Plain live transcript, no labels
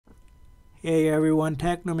Hey everyone,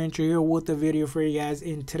 Technomentary here with a video for you guys.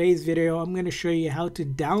 In today's video, I'm going to show you how to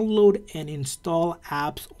download and install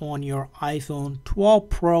apps on your iPhone 12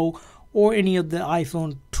 Pro or any of the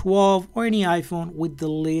iPhone 12 or any iPhone with the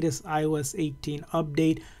latest iOS 18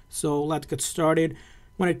 update. So let's get started.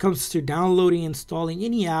 When it comes to downloading and installing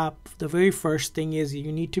any app, the very first thing is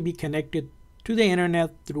you need to be connected to the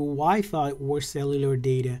internet through Wi-Fi or cellular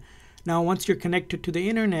data. Now, once you're connected to the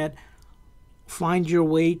internet, find your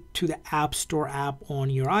way to the App Store app on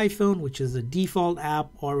your iPhone, which is the default app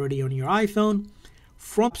already on your iPhone.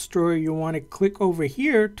 From App Store, you want to click over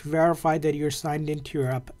here to verify that you're signed into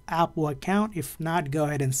your Apple account. If not, go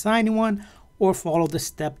ahead and sign one or follow the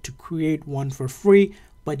step to create one for free.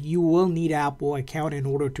 But you will need an Apple account in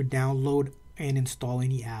order to download and install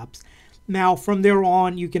any apps. Now, from there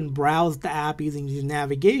on, you can browse the app using the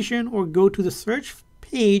navigation or go to the search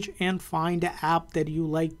page and find the app that you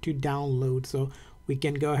like to download. So we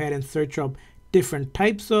can go ahead and search up different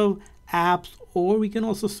types of apps, or we can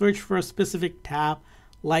also search for a specific tab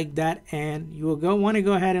like that, and you will want to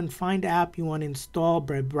go ahead and find the app you want to install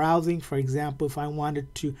by browsing. For example, if I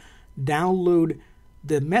wanted to download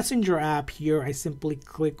the Messenger app here, I simply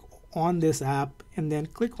click on this app and then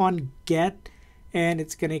click on Get, and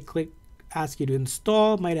it's going to ask you to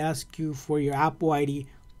install. Might ask you for your Apple ID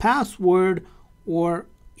password or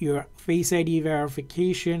your Face ID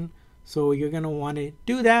verification. So you're going to want to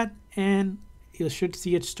do that, and you should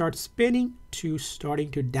see it start spinning to starting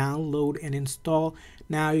to download and install.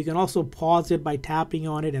 Now you can also pause it by tapping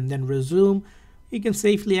on it and then resume. You can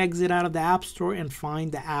safely exit out of the App Store and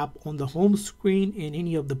find the app on the home screen in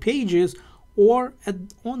any of the pages, or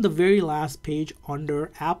on the very last page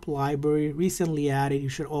under App Library recently added. You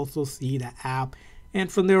should also see the app. And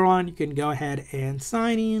from there on, you can go ahead and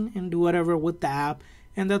sign in and do whatever with the app.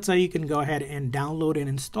 And that's how you can go ahead and download and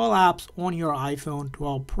install apps on your iPhone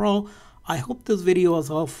 12 Pro. I hope this video was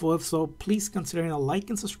helpful. If so, please consider a like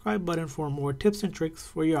and subscribe button for more tips and tricks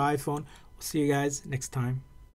for your iPhone. We'll see you guys next time.